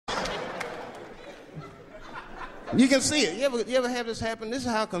You can see it. You ever have this happen? This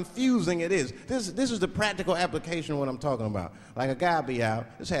is how confusing it is. This is the practical application of what I'm talking about. Like a guy be out,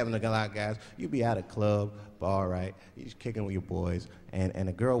 it's happening to a lot of guys. You be at a club, bar, right? You're kicking with your boys, and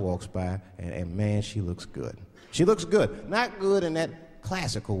a girl walks by, and man, she looks good. She looks good. Not good in that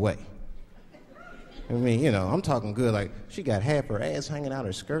classical way. I mean, you know, I'm talking good like she got half her ass hanging out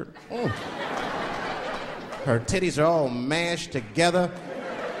her skirt. Her titties are all mashed together,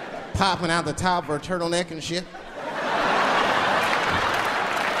 popping out the top of her turtleneck and shit.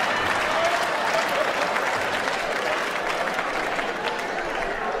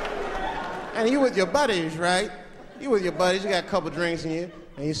 And you with your buddies, right? You with your buddies, you got a couple drinks in you,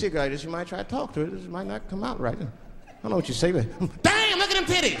 and you see a girl like this, you might try to talk to her. This might not come out right. I don't know what you say, but damn, look at them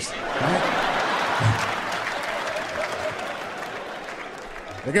titties! Right?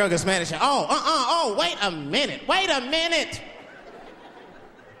 The girl gets mad and says, wait a minute.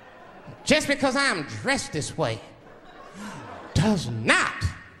 Just because I'm dressed this way does not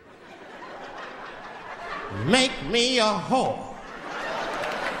make me a whore.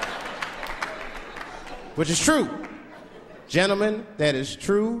 Which is true. Gentlemen, that is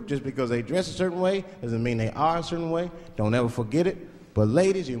true. Just because they dress a certain way doesn't mean they are a certain way. Don't ever forget it. But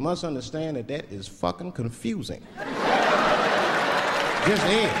ladies, you must understand that that is fucking confusing. Just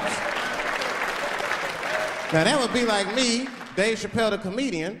is. Now that would be like me, Dave Chappelle the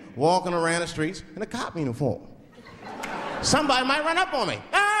comedian, walking around the streets in a cop uniform. Somebody might run up on me.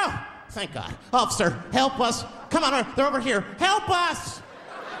 Oh, thank God. Officer, help us. Come on, they're over here. Help us.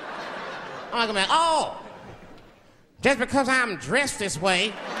 I'm gonna be like, oh, just because I'm dressed this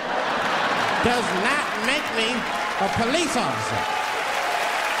way does not make me a police officer.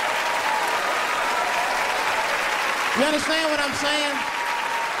 You understand what I'm saying?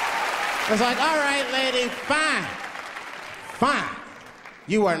 It's like, all right, lady, fine.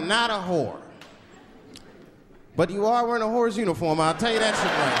 You are not a whore. But you are wearing a whore's uniform, I'll tell you that shit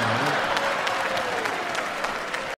right now.